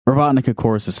Robotnik, of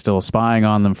course, is still spying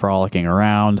on them, frolicking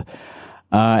around.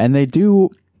 And they do...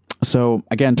 So,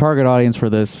 again, target audience for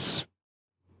this,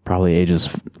 probably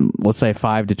ages, let's say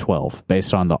 5 to 12,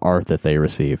 based on the art that they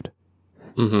received.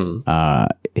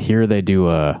 Here they do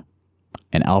an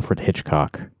Alfred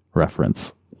Hitchcock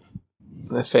reference.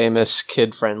 The famous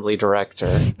kid-friendly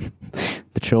director.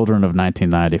 The children of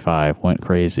 1995 went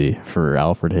crazy for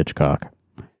Alfred Hitchcock.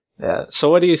 Yeah.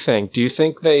 So what do you think? Do you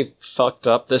think they fucked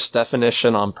up this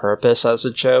definition on purpose as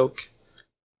a joke?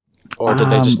 Or did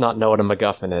they just not know what a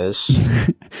MacGuffin is?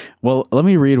 Well, let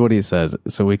me read what he says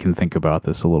so we can think about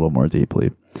this a little more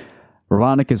deeply.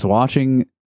 Robotnik is watching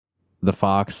the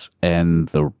fox and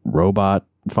the robot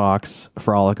fox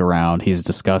frolic around. He's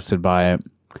disgusted by it.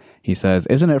 He says,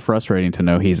 "Isn't it frustrating to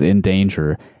know he's in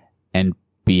danger and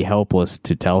be helpless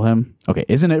to tell him?" Okay,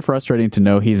 isn't it frustrating to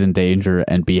know he's in danger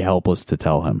and be helpless to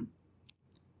tell him?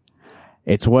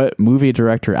 It's what movie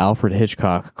director Alfred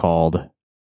Hitchcock called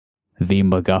the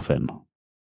MacGuffin.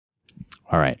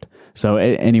 All right. So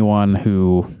anyone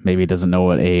who maybe doesn't know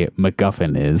what a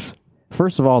MacGuffin is,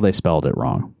 first of all, they spelled it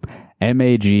wrong.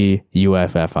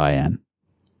 MAGUFFIN.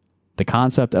 The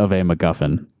concept of a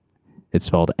MacGuffin, it's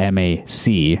spelled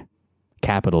MAC,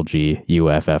 capital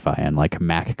GUFFIN, like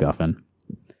MacGuffin.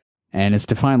 And it's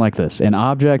defined like this: an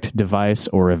object, device,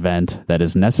 or event that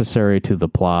is necessary to the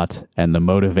plot and the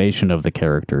motivation of the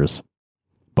characters,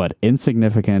 but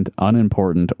insignificant,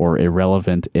 unimportant, or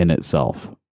irrelevant in itself.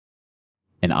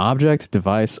 An object,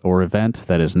 device, or event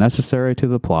that is necessary to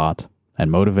the plot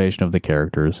and motivation of the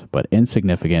characters, but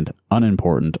insignificant,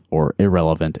 unimportant, or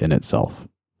irrelevant in itself.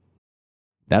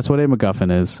 That's what a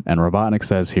MacGuffin is, and Robotnik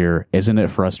says here, isn't it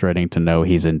frustrating to know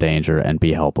he's in danger and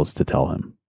be helpless to tell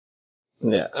him?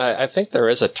 Yeah, I think there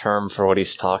is a term for what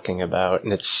he's talking about,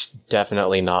 and it's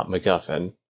definitely not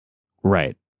MacGuffin.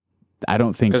 Right. I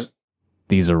don't think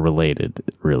these are related,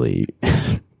 really.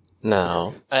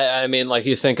 No. I mean, like,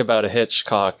 you think about a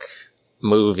Hitchcock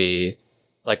movie,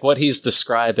 like, what he's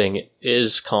describing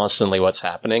is constantly what's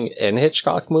happening in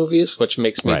Hitchcock movies, which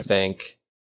makes me think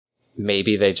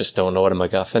maybe they just don't know what a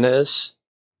MacGuffin is.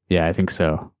 Yeah, I think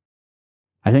so.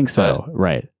 But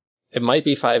right. It might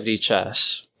be 5D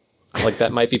chess. Like,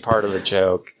 that might be part of the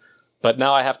joke. But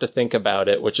now I have to think about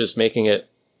it, which is making it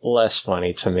less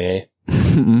funny to me.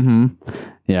 Mm-hmm.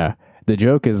 Yeah. The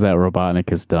joke is that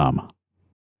Robotnik is dumb.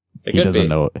 He doesn't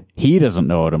know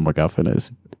what a MacGuffin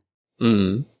is.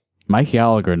 Mm. Mike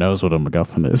Gallagher knows what a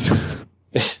MacGuffin is.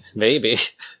 Maybe.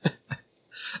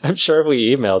 I'm sure if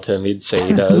we emailed him, he'd say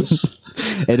he does.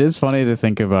 It is funny to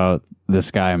think about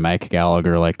this guy, Mike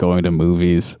Gallagher, like going to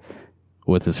movies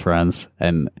with his friends,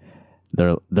 and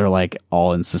they're like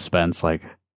all in suspense, like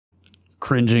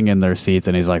cringing in their seats,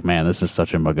 and he's like, "Man, this is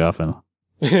such a MacGuffin."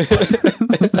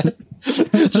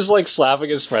 Just like slapping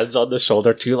his friends on the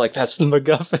shoulder too, like, that's the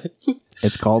MacGuffin.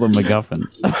 It's called a MacGuffin.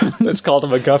 It's called a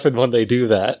MacGuffin when they do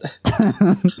that.